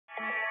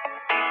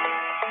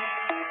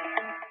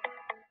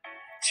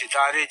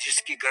सितारे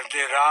जिसकी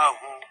गर्दे राह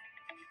हूँ,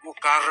 वो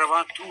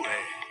काररवां तू है।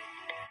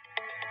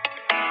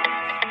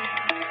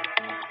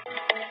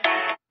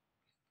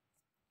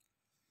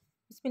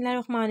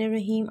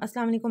 Bismillahirrahmanirrahim.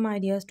 Assalamu alaikum, my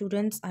dear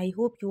students. I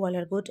hope you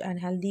all are good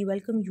and healthy.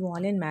 Welcome you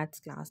all in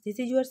maths class.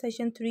 This is your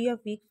session 3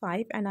 of week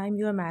 5 and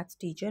I'm your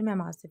maths teacher,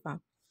 Ma'am Asifa.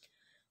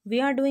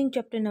 We are doing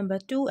chapter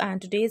number 2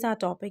 and today's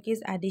our topic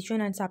is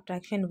addition and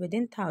subtraction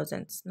within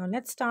thousands. Now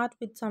let's start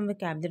with some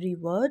vocabulary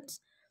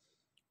words.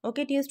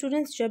 Okay, dear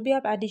students, जब भी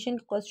आप addition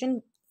question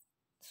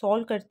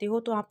solve करते हो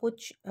तो आप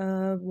कुछ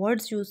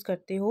words use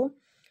करते हो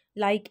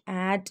like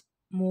add,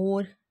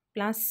 more,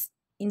 plus,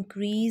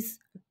 increase,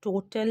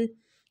 total,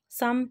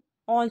 sum,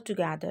 all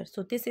together.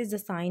 So this is the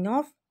sign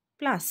of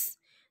plus.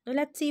 Now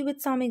let's see with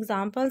some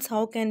examples how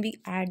can we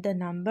add the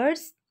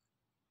numbers.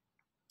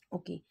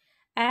 Okay,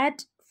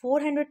 add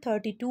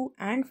 432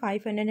 and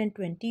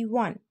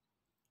 521.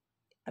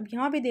 अब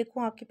यहाँ पे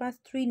देखो आपके पास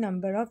 3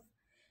 number of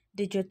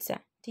digits है,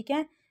 ठीक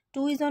है.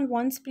 2 is on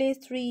ones place,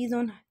 3 is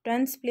on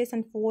tens place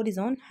and 4 is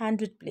on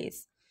hundred place.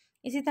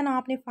 इसी तरह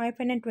आपने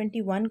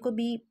 521 को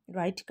भी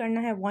राइट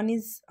करना है. 1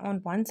 is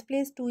on ones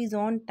place, 2 is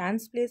on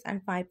tens place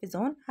and 5 is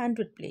on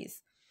hundred place.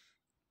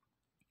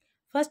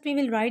 First we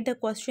will write the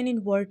question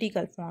in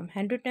vertical form.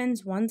 100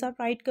 tens ones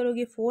आप right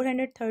करोगे,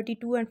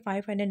 432 and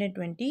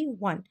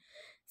 521.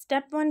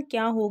 Step 1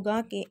 क्या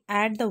होगा कि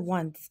ऐड द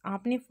वंस.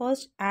 आपने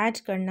first aid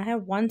करना है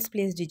ones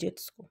place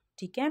digits को,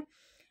 ठीक है.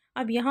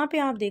 अब यहाँ पे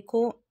आप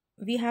देखो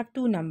we have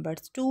 2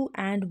 numbers 2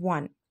 and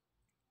 1.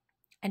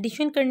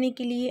 Addition करने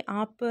के लिए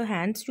आप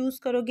हैंड्स यूज़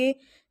करोगे,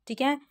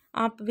 ठीक है.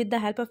 आप with the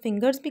help of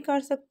fingers भी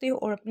कर सकते हो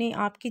और अपने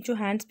आपके जो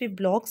हैंड्स पे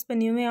ब्लॉक्स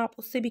बने हुए हैं आप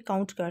उससे भी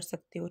काउंट कर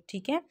सकते हो,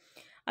 ठीक है.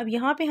 अब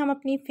यहाँ पे हम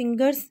अपनी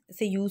फिंगर्स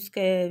से यूज़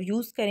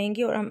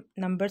करेंगे और हम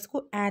नंबर्स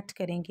को ऐड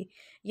करेंगे.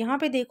 यहाँ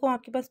पे देखो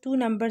आपके पास 2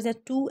 नंबर्स है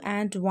 2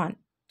 and 1.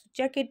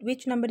 Check it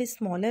which number is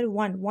smaller.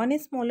 1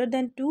 is smaller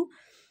than 2.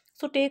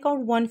 So take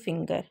out 1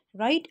 finger,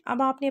 right.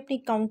 अब आपने अपनी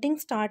काउंटिंग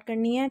स्टार्ट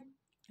करनी है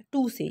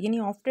 2 से, यानी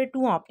आफ्टर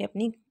 2 आपने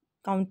अपनी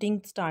काउंटिंग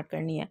स्टार्ट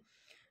करनी है.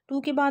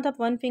 2 के बाद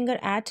आप 1 फिंगर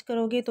ऐड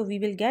करोगे तो we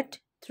will get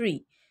 3.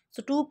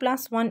 So 2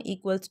 + 1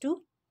 =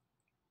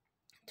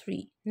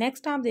 3.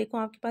 Next आप देखो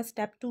आपके पास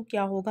स्टेप 2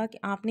 क्या होगा कि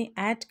आपने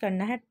ऐड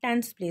करना है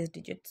टेंस प्लेस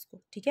डिजिट्स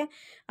को, ठीक है.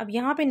 अब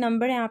यहाँ पे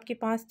नंबर है आपके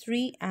पास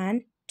 3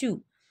 and 2.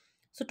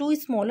 So 2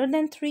 is smaller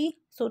than 3.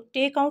 So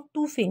take out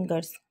 2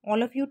 fingers.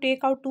 All of you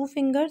take out 2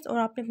 fingers और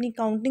आपने अपनी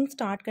काउंटिंग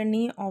स्टार्ट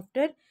करनी है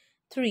आफ्टर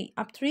 3.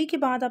 अब 3 के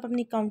बाद आप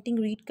अपनी काउंटिंग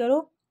रीड करो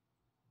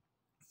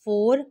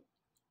 4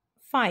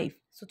 5.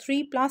 सो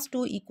 3 +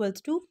 2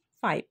 =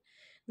 5.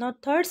 नाउ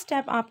थर्ड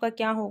स्टेप आपका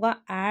क्या होगा,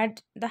 ऐड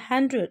द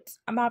हंड्रेड्स.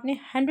 अब आपने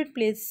 100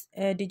 प्लेस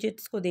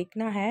डिजिट्स को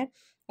देखना है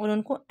और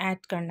उनको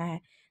ऐड करना है.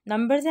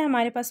 नंबर्स है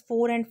हमारे पास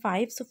 4 and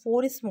 5. So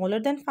 4 is smaller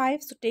than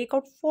 5. So take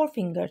out 4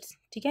 fingers,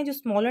 ठीक है. जो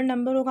स्मॉलर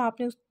नंबर होगा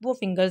आपने वो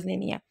फिंगर्स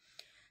लेनी है.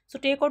 सो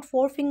टेक आउट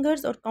 4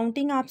 फिंगर्स और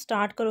काउंटिंग आप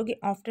स्टार्ट करोगे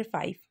आफ्टर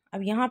 5.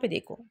 अब यहाँ पे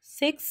देखो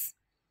 6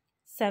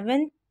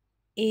 7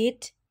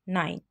 8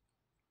 9.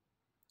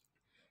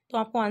 तो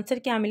आपको आंसर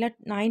क्या मिला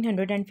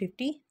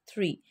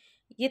 953.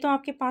 ये तो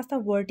आपके पास था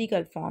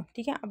वर्टिकल फॉर्म,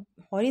 ठीक है. अब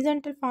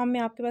हॉरिजेंटल फॉर्म में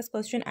आपके पास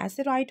क्वेश्चन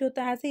ऐसे राइट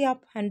होता है, ऐसे ही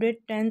आप 100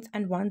 टेंस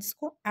एंड वंस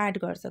को ऐड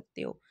कर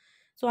सकते हो.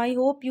 सो I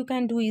hope you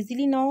can do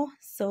easily now.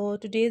 So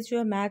today's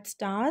your maths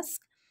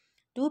task,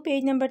 do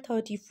page number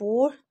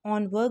 34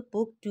 on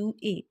workbook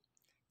 2A.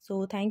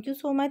 So thank you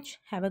so much.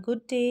 Have a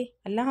good day.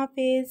 अल्लाह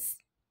हाफिज़.